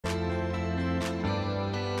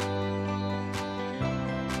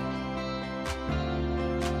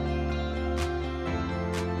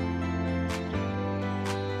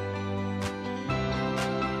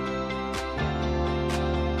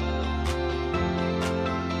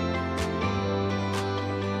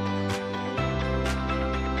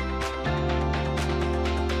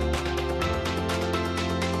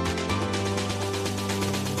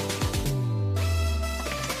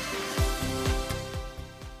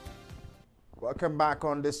Welcome back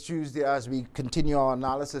on this Tuesday as we continue our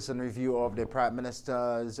analysis and review of the Prime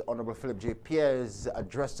Minister's Honorable Phillip J. Pierre's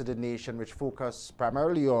address to the nation, which focused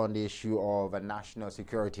primarily on the issue of national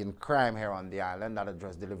security and crime here on the island. That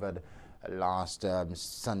address delivered last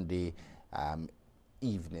Sunday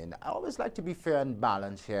evening. I always like to be fair and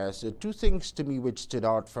balanced here. So two things to me which stood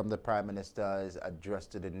out from the Prime Minister's address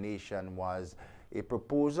to the nation was a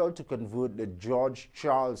proposal to convert the George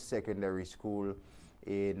Charles Secondary School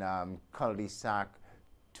in cul-de-sac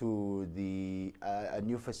to a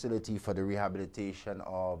new facility for the rehabilitation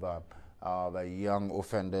of young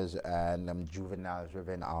offenders and juveniles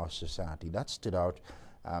within our society. That stood out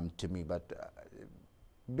to me, but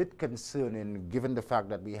a bit concerning given the fact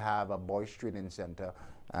that we have a boys training center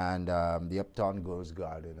and the Uptown Girls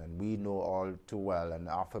Garden, and we know all too well and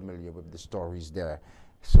are familiar with the stories there.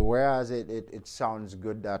 So whereas it sounds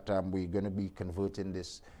good that we're going to be converting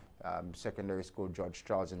this secondary school George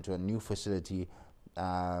Charles into a new facility,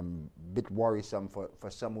 bit worrisome for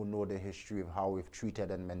some who know the history of how we've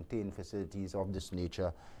treated and maintained facilities of this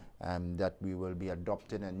nature, that we will be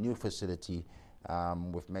adopting a new facility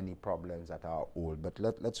with many problems that are old. But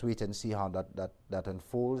let's wait and see how that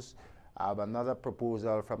unfolds. Another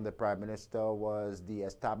proposal from the Prime Minister was the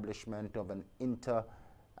establishment of an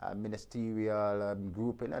ministerial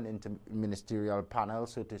group in an interministerial panel,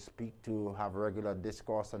 so to speak, to have regular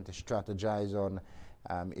discourse and to strategize on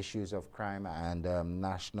issues of crime and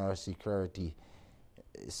national security.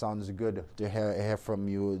 It sounds good to hear from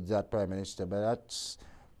you, that Prime Minister, but that's,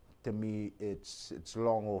 to me, it's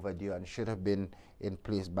long overdue and should have been in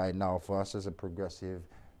place by now for us as a progressive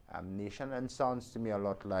nation, and sounds to me a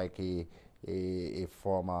lot like a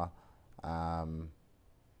former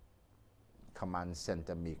command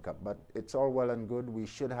center makeup. But it's all well and good. We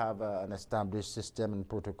should have an established system and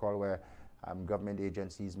protocol where government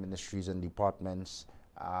agencies, ministries and departments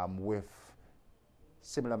with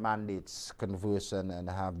similar mandates converse and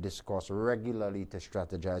have discourse regularly to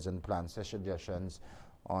strategize and plan suggestions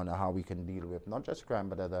on how we can deal with not just crime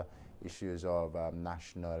but other issues of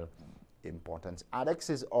national importance.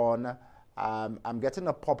 Adex is on. I'm getting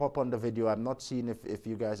a pop-up on the video. I'm not seeing if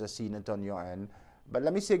you guys are seeing it on your end. But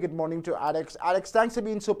let me say good morning to Adex. Adex, thanks for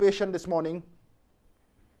being so patient this morning.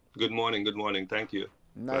 Good morning. Thank you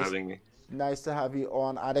for having me. Nice to have you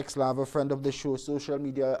on. Adex Lava, friend of the show, social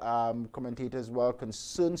media commentator as well,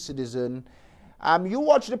 concerned citizen. You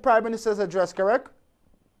watched the Prime Minister's address, correct?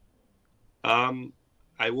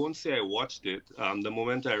 I won't say I watched it. The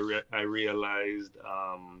moment I realized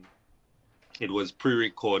it was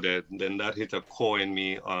pre-recorded, then that hit a core in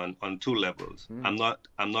me on two levels. I'm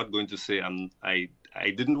not going to say I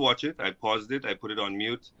didn't watch it. I paused it. I put it on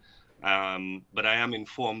mute. But I am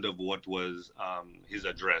informed of what was his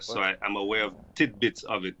address. So I'm aware of tidbits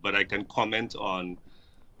of it, but I can comment on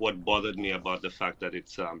what bothered me about the fact that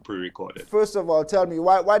it's pre-recorded. First of all, tell me,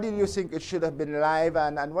 why did you think it should have been live,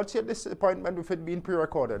 and what's your disappointment with it being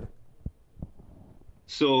pre-recorded?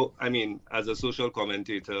 So, I mean, as a social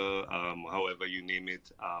commentator, however you name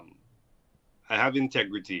it, I have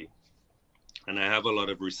integrity and I have a lot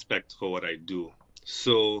of respect for what I do.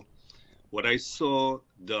 So what I saw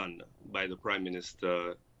done by the Prime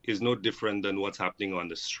Minister is no different than what's happening on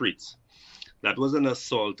the streets. That was an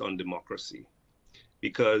assault on democracy,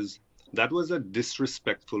 because that was a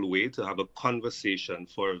disrespectful way to have a conversation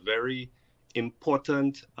for a very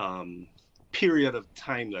important period of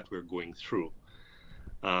time that we're going through.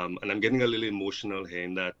 And I'm getting a little emotional here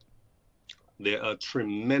in that there are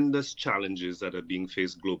tremendous challenges that are being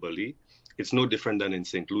faced globally. It's no different than in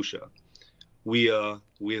St. Lucia. We are,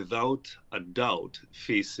 without a doubt,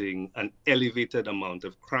 facing an elevated amount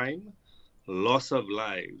of crime, loss of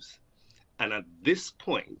lives. And at this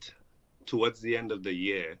point, towards the end of the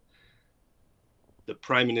year, the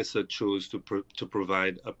Prime Minister chose to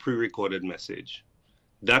provide a pre-recorded message.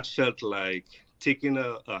 That felt like taking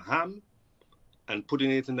a ham and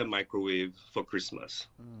putting it in the microwave for Christmas.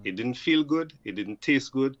 It didn't feel good, it didn't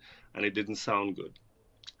taste good, and it didn't sound good.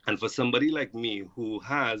 And for somebody like me who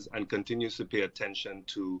has and continues to pay attention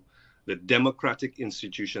to the democratic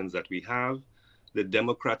institutions that we have, the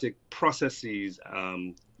democratic processes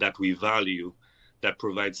that we value, that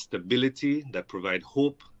provide stability, that provide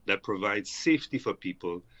hope, that provide safety for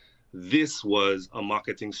people, this was a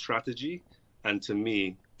marketing strategy, and to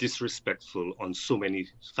me, disrespectful on so many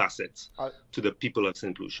facets to the people of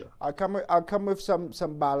St. Lucia. I'll come with some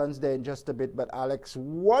balance there in just a bit, but Alex,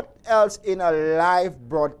 what else in a live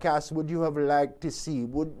broadcast would you have liked to see?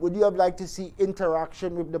 Would you have liked to see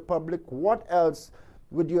interaction with the public? What else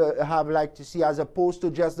would you have liked to see as opposed to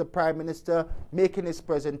just the Prime Minister making his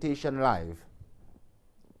presentation live?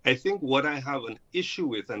 I think what I have an issue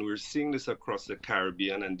with, and we're seeing this across the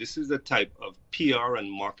Caribbean, and this is the type of PR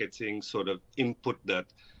and marketing sort of input that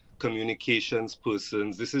communications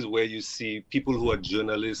persons, this is where you see people who are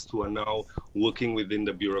journalists who are now working within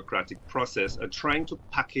the bureaucratic process are trying to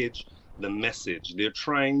package the message. They're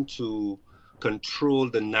trying to control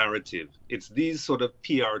the narrative. It's these sort of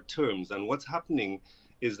PR terms. And what's happening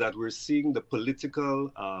is that we're seeing the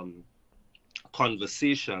political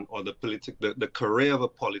conversation or the career of a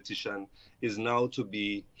politician is now to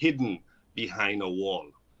be hidden behind a wall.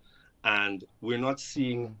 And we're not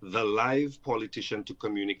seeing the live politician to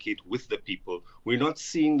communicate with the people. We're not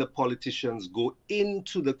seeing the politicians go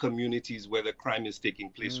into the communities where the crime is taking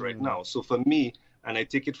place right now. So for me, and I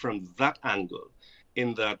take it from that angle,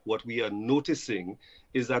 in that what we are noticing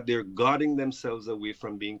is that they're guarding themselves away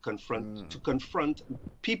from being to confront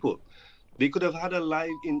people. They could have had a live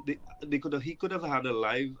he could have had a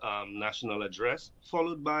live national address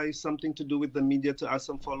followed by something to do with the media to ask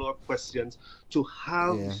some follow-up questions, to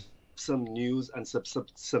have some news and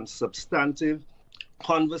some substantive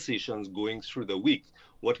conversations going through the week.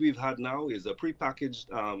 What we've had now is a prepackaged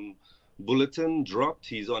bulletin dropped.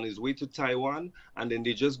 He's on his way to Taiwan, and then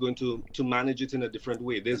they're just going to manage it in a different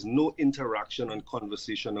way. There's no interaction and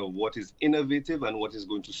conversation of what is innovative and what is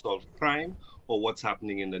going to solve crime or what's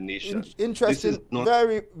happening in the nation. Interesting,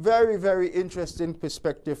 very, very, very interesting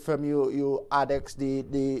perspective from you, Adex.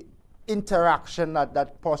 The interaction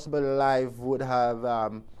that possible live would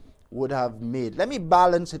have made. Let me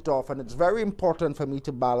balance it off, and it's very important for me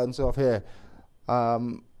to balance off here,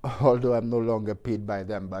 although I'm no longer paid by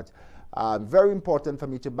them, but very important for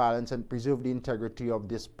me to balance and preserve the integrity of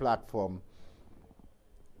this platform.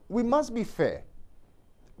 We must be fair.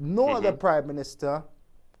 No other prime minister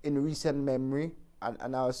in recent memory,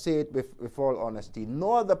 and I'll say it with all honesty,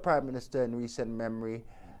 no other prime minister in recent memory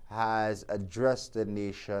has addressed the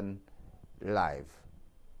nation live,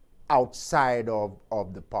 outside of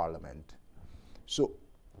the parliament. So,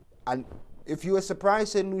 and if you are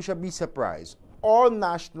surprised, St. Lucia, be surprised. All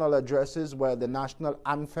national addresses where the national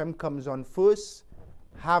anthem comes on first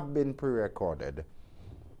have been pre-recorded.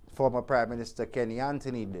 Former Prime Minister Kenny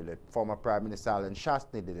Anthony did it. Former Prime Minister Alan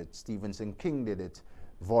Shastney did it. Stephenson King did it.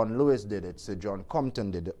 Vaughan Lewis did it. Sir John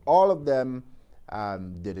Compton did it. All of them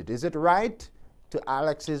did it. Is it right? To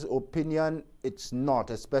Alex's opinion, it's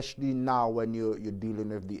not, especially now when you're dealing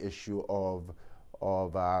with the issue of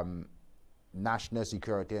national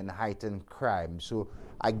security and heightened crime. So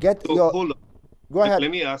I get your... Hold on. Go ahead.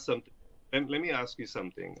 Let me ask something. Let me ask you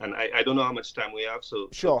something, and I don't know how much time we have, so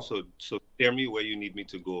sure. So tell me where you need me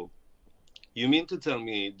to go. You mean to tell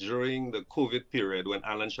me during the COVID period when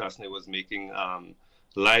Alan Shastney was making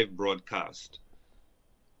live broadcast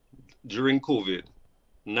during COVID,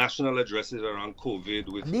 national addresses around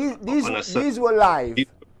COVID with these were live.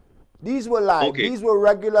 These were live. Okay. These were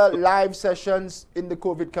regular live sessions in the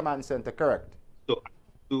COVID command center, correct? So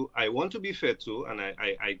I want to be fair too, and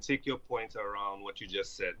I take your point around what you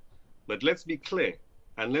just said. But let's be clear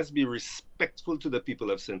and let's be respectful to the people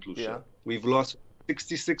of St. Lucia. Yeah. We've lost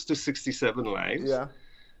 66 to 67 lives. Yeah.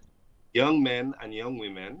 Young men and young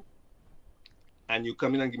women. And you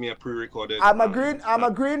come in and give me a pre-recorded. I'm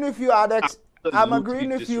agreeing with you, Adex. I'm agreeing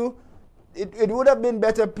with you. It would have been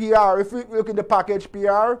better PR if we look in the package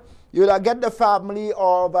PR. You'll get the family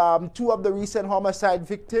of 2 of the recent homicide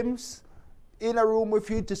victims in a room with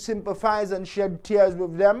you to sympathize and shed tears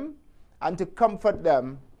with them and to comfort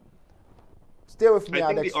them. Stay with me,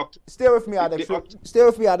 Adex. Stay with me, Adex. Stay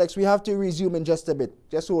with me, Adex. We have to resume in just a bit.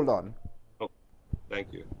 Just hold on. Oh,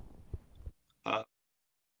 thank you.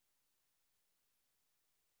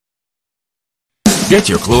 Get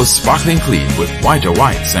your clothes sparkling clean with whiter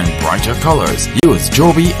whites and brighter colors. Use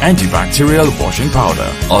Joby antibacterial washing powder.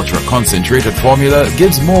 Ultra concentrated formula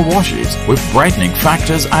gives more washes with brightening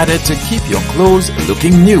factors added to keep your clothes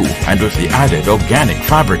looking new. And with the added organic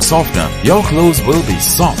fabric softener, your clothes will be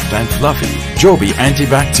soft and fluffy. Joby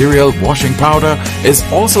antibacterial washing powder is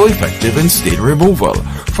also effective in stain removal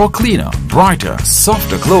for cleaner, brighter,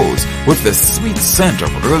 softer clothes with the sweet scent of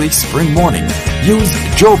early spring morning. Use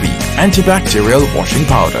Joby antibacterial washing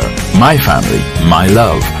powder. My family, my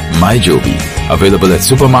love, my Joby. Available at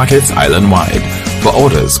supermarkets island-wide. For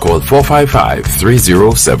orders, call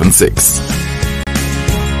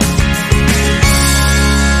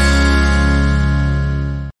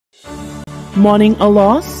 455-3076. Mourning a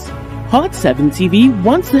loss? Hot 7 TV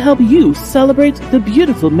wants to help you celebrate the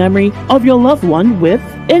beautiful memory of your loved one with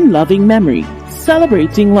In Loving Memory,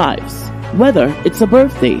 celebrating lives. Whether it's a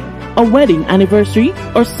birthday, a wedding anniversary,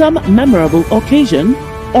 or some memorable occasion,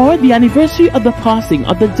 or the anniversary of the passing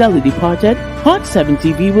of the dearly departed, Hot 7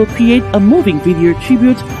 TV will create a moving video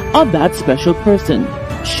tribute of that special person,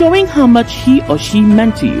 showing how much he or she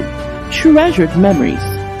meant to you. Treasured memories,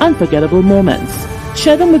 unforgettable moments.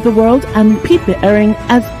 Share them with the world and repeat the airing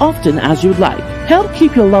as often as you'd like. Help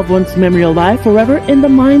keep your loved one's memory alive forever in the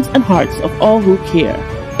minds and hearts of all who care.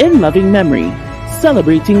 In loving memory,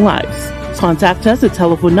 celebrating lives. Contact us at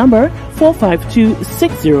telephone number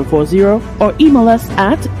 452-6040 or email us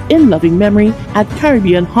at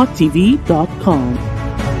inlovingmemory@caribbeanhottv.com.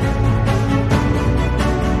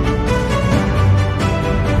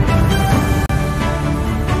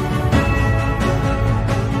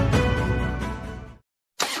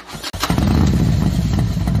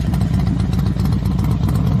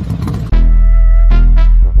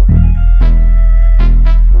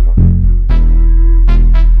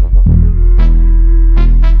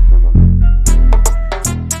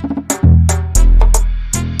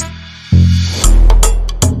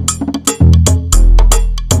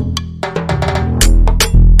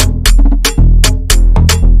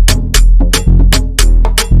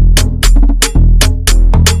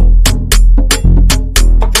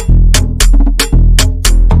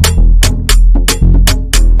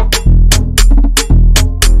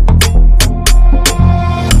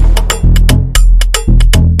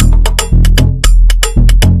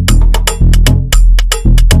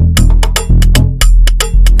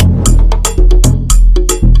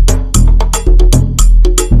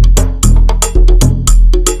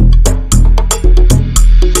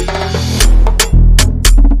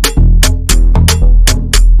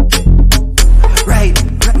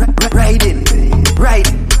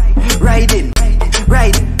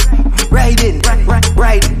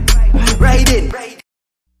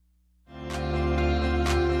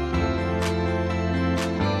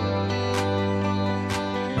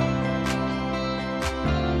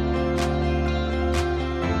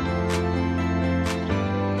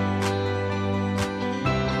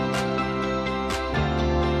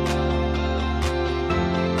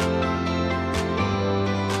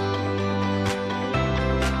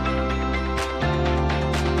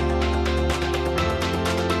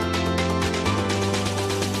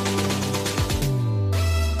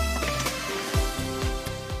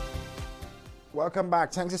 Welcome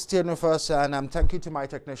back. Thanks for staying with us, and thank you to my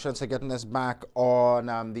technicians for getting us back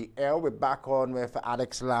on the air. We're back on with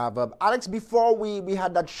Adex Lab. Alex, before we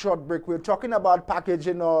had that short break, we were talking about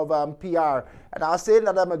packaging of PR, and I was saying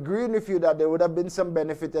that I'm agreeing with you that there would have been some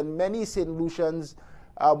benefit, and many St. Lucians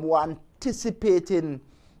were anticipating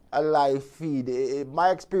a live feed. In my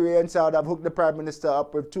experience, I would have hooked the Prime Minister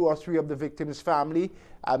up with 2 or 3 of the victims' family,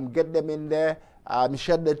 get them in there,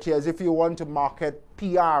 shed the tears. If you want to market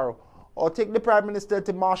PR, or take the Prime Minister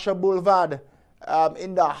to Marshall Boulevard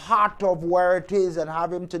in the heart of where it is and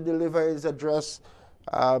have him to deliver his address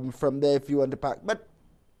from there if you want to pack. But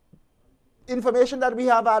information that we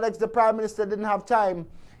have, Alex, the Prime Minister didn't have time.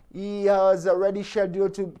 He was already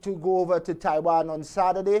scheduled to go over to Taiwan on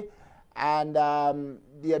Saturday, and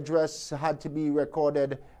the address had to be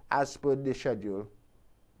recorded as per the schedule.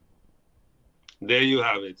 There you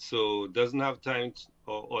have it. So doesn't have time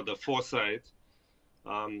or the foresight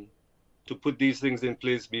to put these things in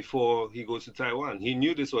place before he goes to Taiwan. He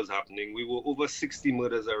knew this was happening. We were over 60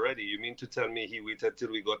 murders already. You mean to tell me he waited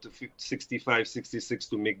till we got to 65, 66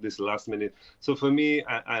 to make this last minute? So for me,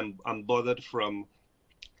 I'm bothered from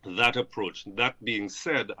that approach. That being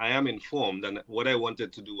said, I am informed, and what I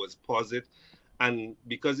wanted to do was pause it, and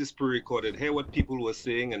because it's pre-recorded, hear what people were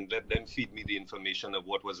saying and let them feed me the information of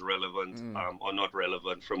what was relevant or not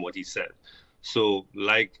relevant from what he said. So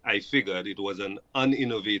like I figured, it was an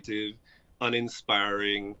uninnovative,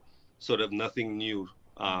 uninspiring, sort of nothing new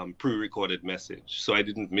pre-recorded message. So I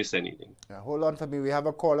didn't miss anything. Yeah, hold on for me. We have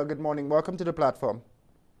a caller. Good morning. Welcome to the platform.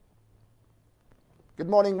 Good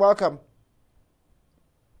morning. Welcome.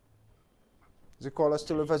 Is the caller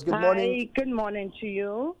still with us? Good morning. Hi, good morning to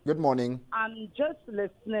you. Good morning. I'm just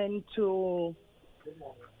listening to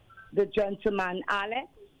the gentleman, Alex.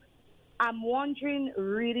 I'm wondering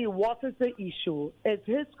really what is the issue? Is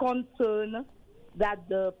his concern that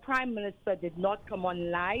the Prime Minister did not come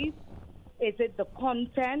on live? Is it the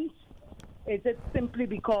content? Is it simply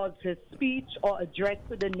because his speech or address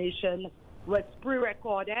to the nation was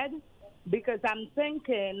pre-recorded? Because I'm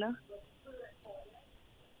thinking,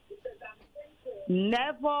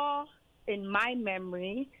 never in my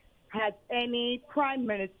memory has any Prime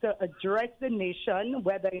Minister addressed the nation,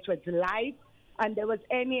 whether it was live, and there was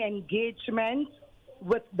any engagement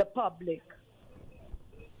with the public.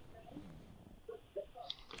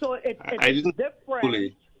 So it is different.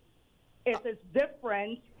 Fully. It is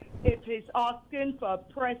different if he's asking for a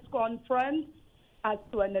press conference as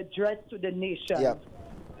to an address to the nation. Yeah.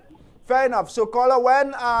 Fair enough. So, caller,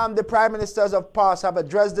 when the prime ministers of past have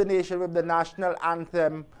addressed the nation with the national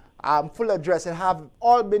anthem, full address, it have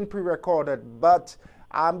all been pre-recorded, but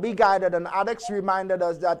be guided. And Adex reminded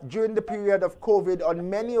us that during the period of COVID, on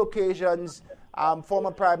many occasions,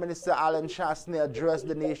 former Prime Minister Alan Shastney addressed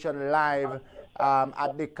the nation live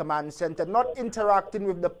at the command center, not interacting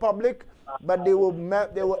with the public, but they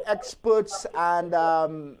were experts and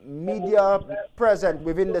media present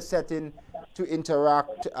within the setting to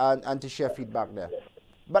interact and to share feedback there.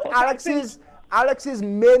 But Alex's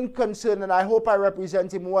main concern, and I hope I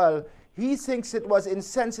represent him well, he thinks it was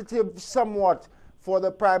insensitive somewhat for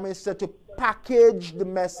the Prime Minister to package the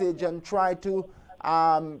message and try to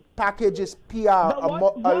package his PR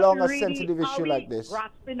along a sensitive issue like this.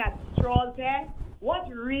 Grasping at straws here? What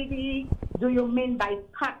really do you mean by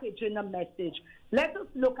packaging a message? Let us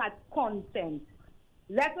look at content.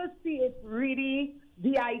 Let us see if really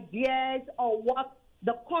the ideas or what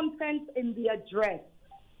the content in the address,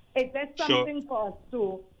 is there something for us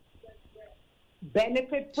to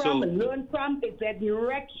benefit from, learn from? Is there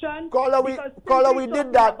direction? Caller, we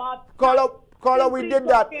did that. Caller, we did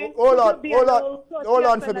that. Hold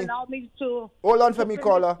on for me. Hold on for me,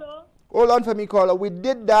 caller. Hold on for me, caller. We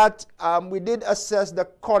did that. We did assess the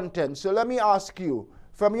content. So let me ask you,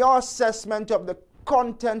 from your assessment of the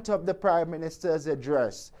content of the Prime Minister's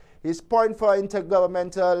address, his point for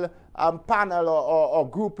intergovernmental panel or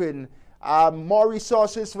grouping, more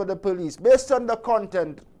resources for the police, based on the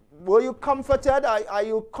content, were you comforted? Are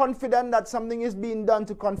you confident that something is being done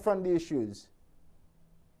to confront the issues?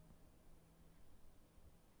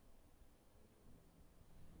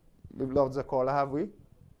 We've lost the caller, have we?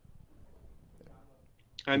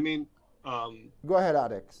 I mean, go ahead,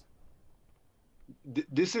 Adex.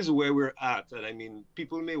 This is where we're at, and I mean,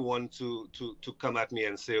 people may want to come at me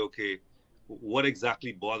and say, okay, what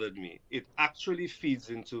exactly bothered me? It actually feeds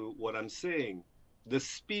into what I'm saying. The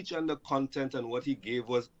speech and the content and what he gave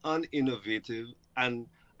was uninnovative and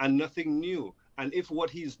nothing new. And if what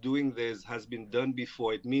he's doing there has been done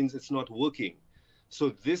before, it means it's not working.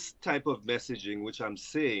 So this type of messaging, which I'm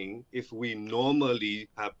saying, if we normally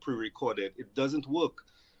have pre-recorded, it doesn't work.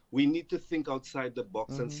 We need to think outside the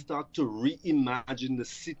box and start to reimagine the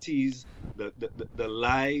cities, the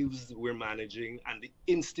lives we're managing, and the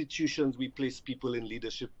institutions we place people in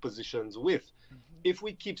leadership positions with. If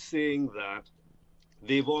we keep saying that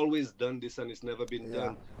they've always done this and it's never been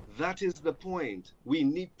done, that is the point. We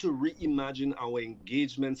need to reimagine our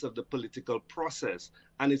engagements of the political process,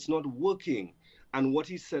 and it's not working. And what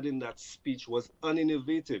he said in that speech was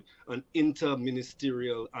uninnovative, an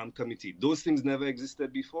inter-ministerial committee. Those things never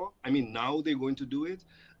existed before. I mean, now they're going to do it.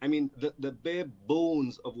 I mean, the bare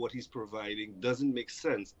bones of what he's providing doesn't make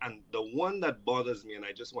sense. And the one that bothers me, and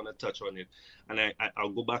I just want to touch on it, and I'll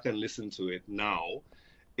go back and listen to it now,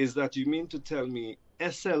 is that you mean to tell me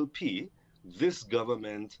SLP, this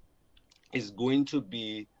government, is going to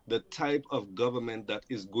be the type of government that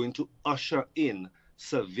is going to usher in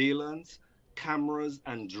surveillance, cameras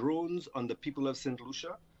and drones on the people of St.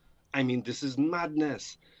 Lucia? I mean, this is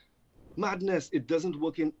madness. Madness. It doesn't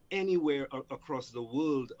work in anywhere across the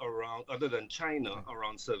world around, other than China,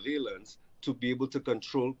 around surveillance to be able to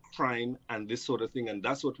control crime and this sort of thing. And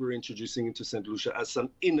that's what we're introducing into St. Lucia as some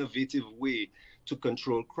innovative way to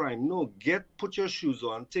control crime. No, put your shoes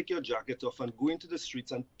on, take your jacket off and go into the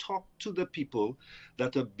streets and talk to the people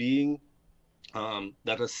that are being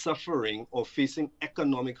that are suffering or facing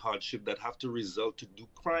economic hardship that have to result to do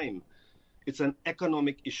crime. It's an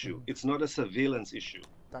economic issue. It's not a surveillance issue.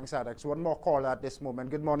 Thanks, Adex. One more call at this moment.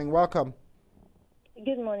 Good morning. Welcome.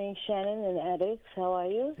 Good morning, Shannon and Adex. How are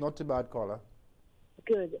you? Not too bad, caller.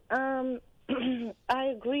 Good. I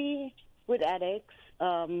agree with Adex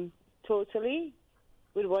totally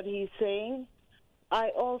with what he's saying. I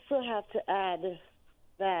also have to add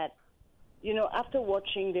that, you know, after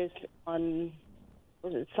watching this on,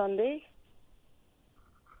 was it Sunday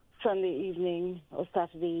evening or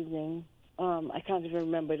Saturday evening, I can't even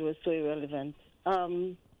remember, it was so irrelevant.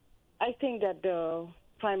 I think that the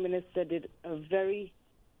Prime Minister did a very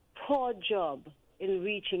poor job in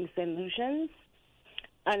reaching solutions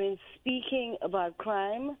and in speaking about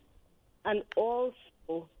crime, and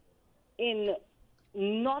also in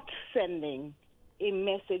not sending a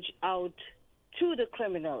message out to the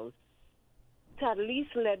criminals to at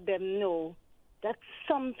least let them know that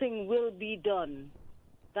something will be done,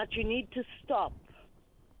 that you need to stop.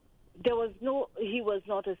 He was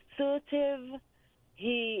not assertive.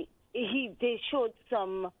 They showed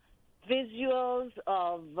some visuals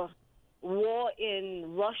of war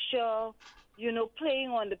in Russia, you know, playing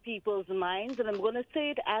on the people's minds, and I'm going to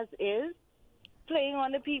say it as is. playing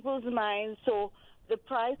on the people's minds. So the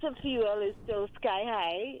price of fuel is still sky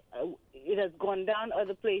high. It has gone down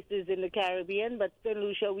other places in the Caribbean, but St.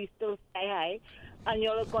 Lucia, we still sky high. And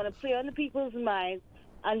you're going to play on the people's minds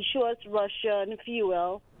and show us Russian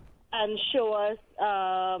fuel and show us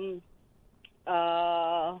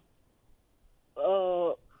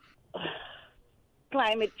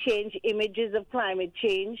climate change, images of climate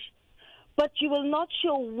change. But you will not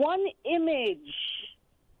show one image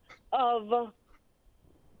of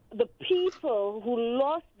the people who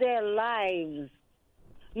lost their lives.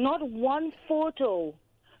 Not one photo,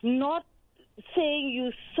 not saying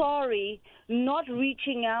you sorry, not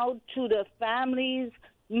reaching out to the families,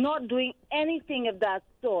 not doing anything of that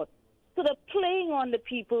sort. So they're playing on the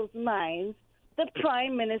people's minds. The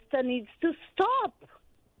Prime Minister needs to stop.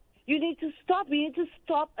 You need to stop. You need to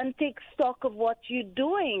stop and take stock of what you're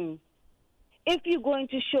doing. If you're going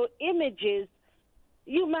to show images,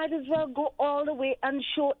 you might as well go all the way and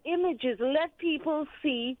show images. Let people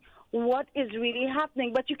see what is really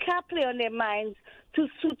happening. But you can't play on their minds to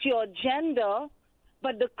suit your agenda.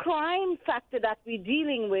 But the crime factor that we're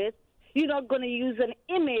dealing with, you're not going to use an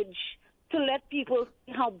image to let people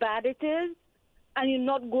see how bad it is. And you're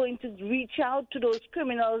not going to reach out to those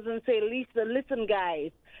criminals and say, listen,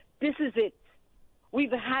 guys, this is it.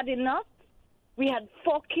 We've had enough. We had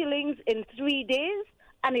 4 killings in 3 days,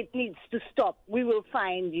 and it needs to stop. We will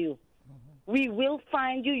find you. We will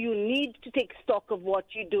find you. You need to take stock of what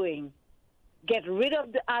you're doing. Get rid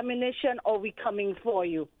of the ammunition, or we're coming for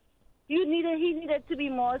you. He needed to be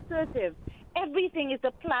more assertive. Everything is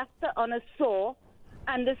a plaster on a sore,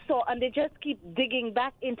 and they just keep digging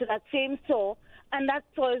back into that same sore, and that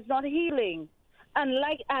sore is not healing. And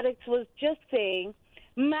like Adex was just saying,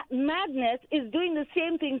 madness is doing the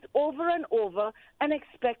same things over and over and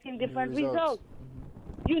expecting different results.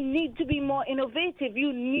 You need to be more innovative.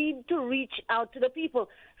 You need to reach out to the people.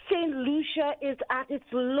 St. Lucia is at its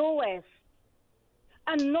lowest.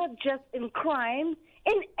 And not just in crime,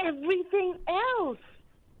 in everything else.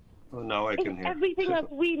 Oh, now I can hear. Everything else.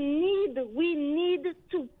 We need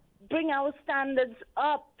to bring our standards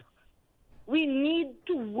up. We need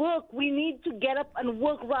to work. We need to get up and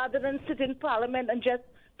work rather than sit in Parliament and just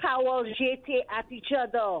power jeter at each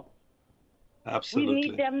other. Absolutely. We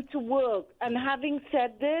need them to work. And having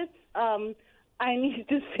said this, I need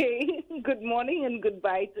to say good morning and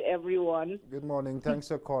goodbye to everyone. Good morning. Thanks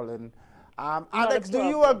for calling. Alex, do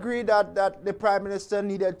you agree that the Prime Minister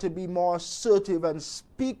needed to be more assertive and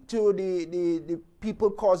speak to the people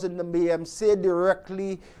causing the mayhem, say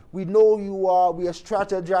directly, we know you are, we are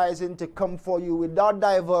strategizing to come for you without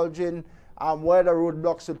divulging where the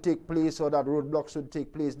roadblocks would take place or that roadblocks would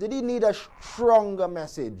take place? Did he need a stronger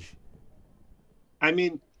message? I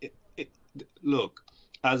mean, look,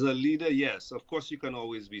 as a leader, yes, of course you can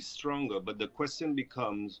always be stronger, but the question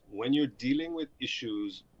becomes when you're dealing with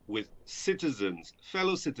issues with citizens,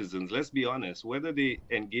 fellow citizens, let's be honest, whether they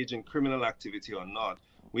engage in criminal activity or not,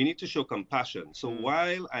 we need to show compassion. So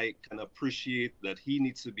while I can appreciate that he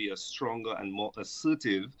needs to be a stronger and more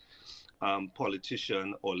assertive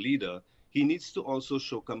politician or leader, he needs to also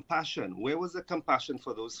show compassion. Where was the compassion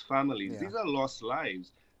for those families? Yeah. These are lost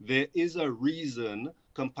lives. There is a reason,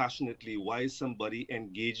 compassionately, why somebody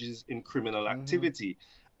engages in criminal activity.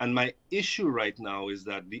 And my issue right now is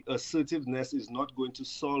that the assertiveness is not going to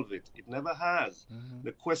solve it. It never has.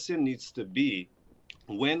 The question needs to be,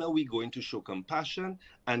 when are we going to show compassion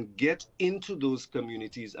and get into those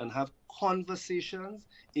communities and have conversations,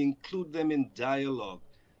 include them in dialogue?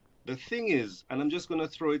 The thing is, and I'm just going to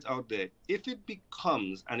throw it out there, if it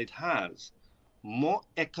becomes, and it has, more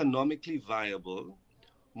economically viable,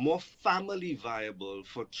 more family viable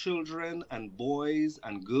for children and boys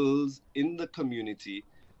and girls in the community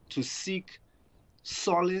to seek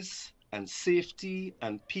solace and safety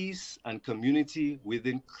and peace and community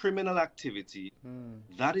within criminal activity,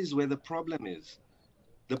 that is where the problem is.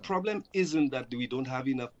 The problem isn't that we don't have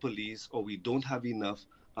enough police or we don't have enough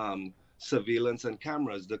surveillance and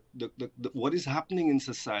cameras. What is happening in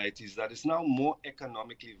society is that it's now more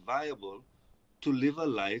economically viable to live a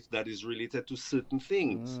life that is related to certain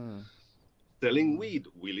things. Selling weed.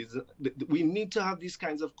 We need to have these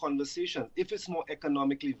kinds of conversations. If it's more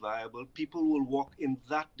economically viable, people will walk in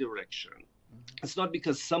that direction. It's not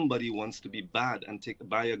because somebody wants to be bad and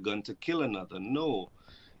buy a gun to kill another. No,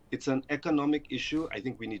 it's an economic issue. I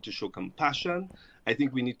think we need to show compassion. I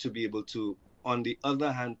think we need to be able to, on the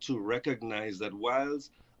other hand, to recognize that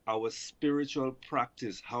whilst our spiritual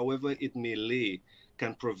practice, however it may lay,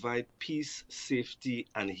 can provide peace, safety,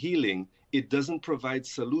 and healing, it doesn't provide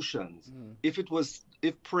solutions. If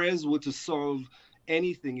prayers were to solve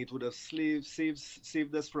anything, it would have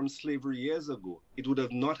saved us from slavery years ago. It would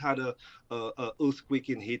have not had a earthquake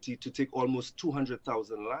in Haiti to take almost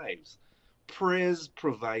 200,000 lives. Prayers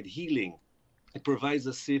provide healing. It provides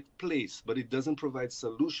a safe place, but it doesn't provide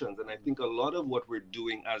solutions. And I think a lot of what we're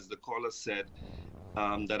doing, as the caller said,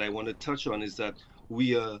 that I want to touch on, is that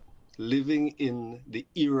we are living in the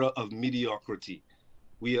era of mediocrity.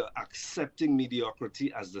 We are accepting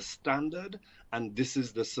mediocrity as the standard, and this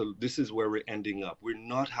is where we're ending up. We're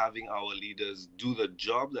not having our leaders do the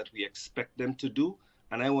job that we expect them to do.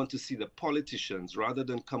 And I want to see the politicians, rather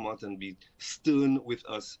than come out and be stern with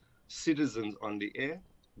us citizens on the air,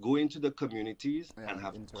 go into the communities and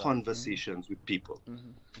have conversations with people.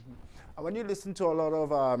 And when you listen to a lot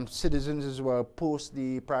of citizens as well post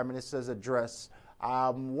the Prime Minister's address,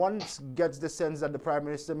 one gets the sense that the Prime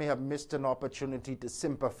Minister may have missed an opportunity to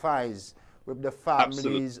sympathize with the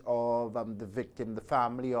families of the victim, the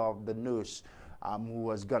family of the nurse who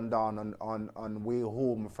was gunned down on way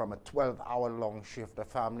home from a 12-hour-long shift, the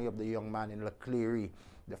family of the young man in Leclerc,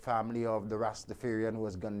 the family of the Rastafarian who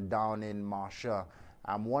was gunned down in Marsha.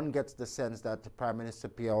 One gets the sense that the Prime Minister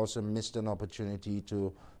Pierre also missed an opportunity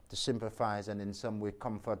to sympathize and in some way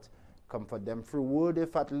comfort them through word,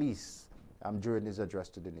 if at least, during his address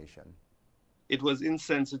to the nation. It was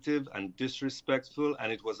insensitive and disrespectful,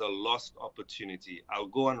 and it was a lost opportunity. I'll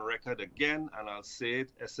go on record again, and I'll say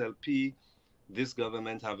it, SLP, this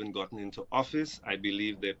government haven't gotten into office. I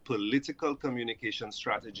believe their political communication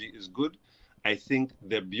strategy is good. I think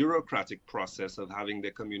the bureaucratic process of having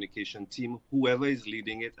their communication team, whoever is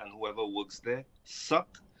leading it and whoever works there,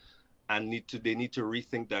 suck, and they need to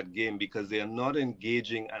rethink that game, because they are not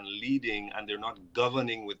engaging and leading, and they're not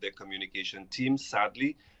governing with their communication team.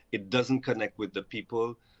 Sadly, it doesn't connect with the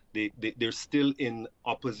people. They're still in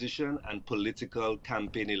opposition and political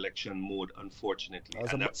campaign election mode, unfortunately,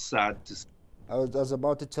 and that's sad to see. I was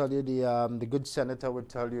about to tell you, the good senator would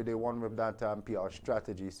tell you they won with that PR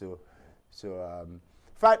strategy.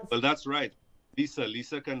 Well, that's right.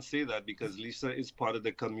 Lisa can say that, because Lisa is part of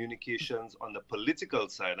the communications on the political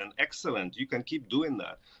side, and excellent. You can keep doing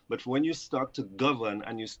that. But when you start to govern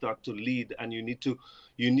and you start to lead, and you need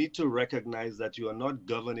to recognize that you are not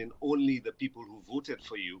governing only the people who voted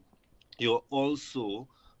for you. You're also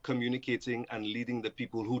communicating and leading the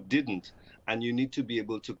people who didn't. And you need to be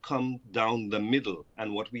able to come down the middle.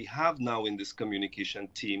 And what we have now in this communication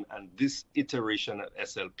team and this iteration of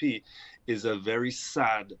SLP is a very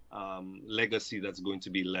sad legacy that's going to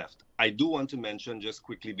be left. I do want to mention, just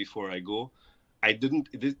quickly before I go, I don't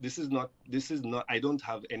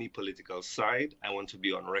have any political side. I want to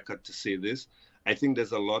be on record to say this. I think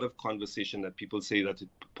there's a lot of conversation that people say that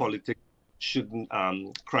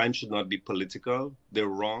crime should not be political. They're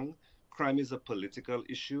wrong. Crime is a political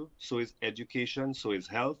issue, so is education, so is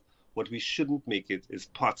health. What we shouldn't make it is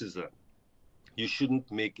partisan. You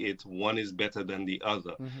shouldn't make it one is better than the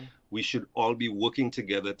other. We should all be working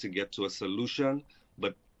together to get to a solution,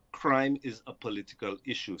 but crime is a political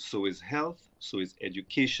issue. So is health, so is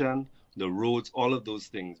education, the roads, all of those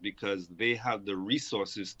things, because they have the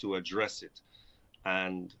resources to address it.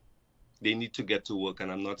 And they need to get to work,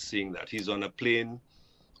 and I'm not seeing that. He's on a plane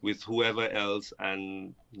with whoever else,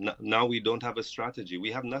 and now we don't have a strategy.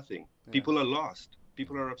 We have nothing. Yeah. People are lost.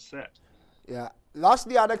 People are upset. Yeah.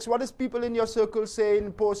 Lastly, Adex, what is people in your circle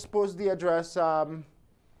saying post the address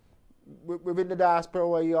within the diaspora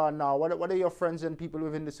where you are now? What are your friends and people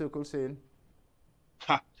within the circle saying?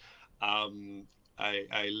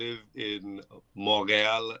 I live in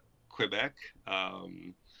Montreal, Quebec.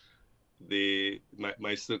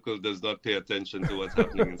 My circle does not pay attention to what's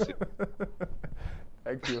happening in Sydney.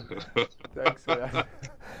 Thank you. Thanks for that.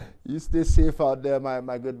 You stay safe out there,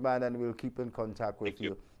 my good man, and we'll keep in contact with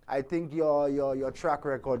you. I think your track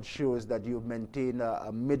record shows that you've maintained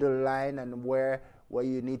a middle line, and where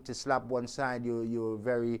you need to slap one side, you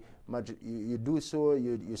very much you do so.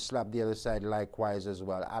 You slap the other side likewise as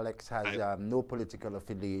well. Alex has no political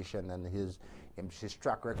affiliation, and his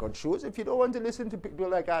track record shows. If you don't want to listen to people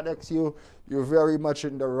like Adex, you're very much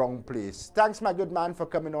in the wrong place. Thanks, my good man, for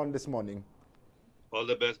coming on this morning. All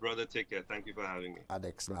the best, brother. Take care. Thank you for having me.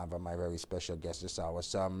 Adex Lava, my very special guest this hour.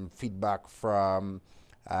 Some feedback from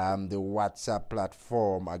the WhatsApp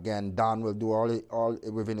platform. Again, Don will do all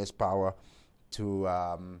within his power to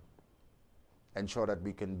ensure that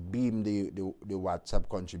we can beam the WhatsApp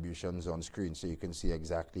contributions on screen so you can see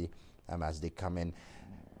exactly as they come in.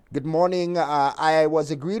 Good morning. I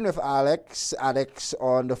was agreeing with Adex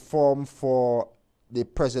on the form for the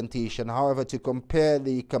presentation. However, to compare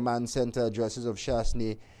the command center addresses of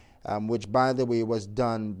Chasney which, by the way, was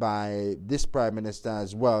done by this Prime Minister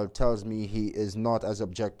as well, tells me he is not as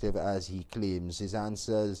objective as he claims. His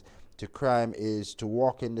answers to crime is to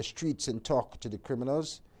walk in the streets and talk to the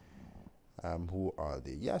criminals. Who are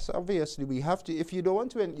they? Yes, obviously, we have to. If you don't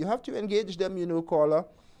want to, you have to engage them, you know, caller.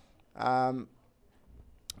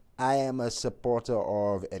 I am a supporter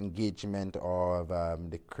of engagement of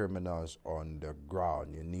the criminals on the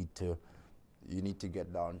ground. You need to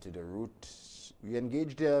get down to the root. We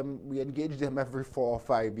engage them every 4 or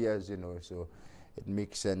 5 years, you know, so it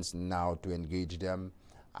makes sense now to engage them,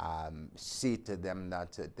 say to them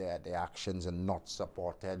that their actions are not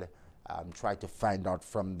supported, try to find out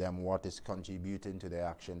from them what is contributing to their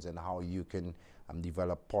actions and how you can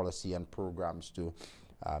develop policy and programs to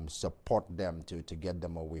support them to get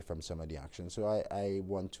them away from some of the actions. So I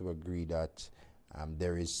want to agree that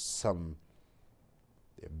there is some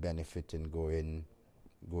benefit in going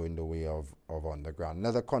the way of underground.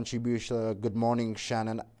 Another contribution. Good morning,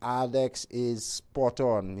 Shannon. Adex is spot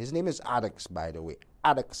on. His name is Adex, by the way.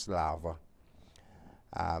 Adex Lava.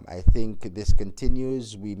 I think this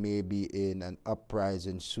continues. We may be in an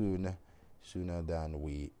uprising sooner than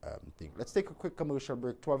we think. Let's take a quick commercial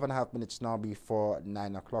break. 12 and a half minutes now before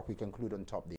 9 o'clock. We conclude on top.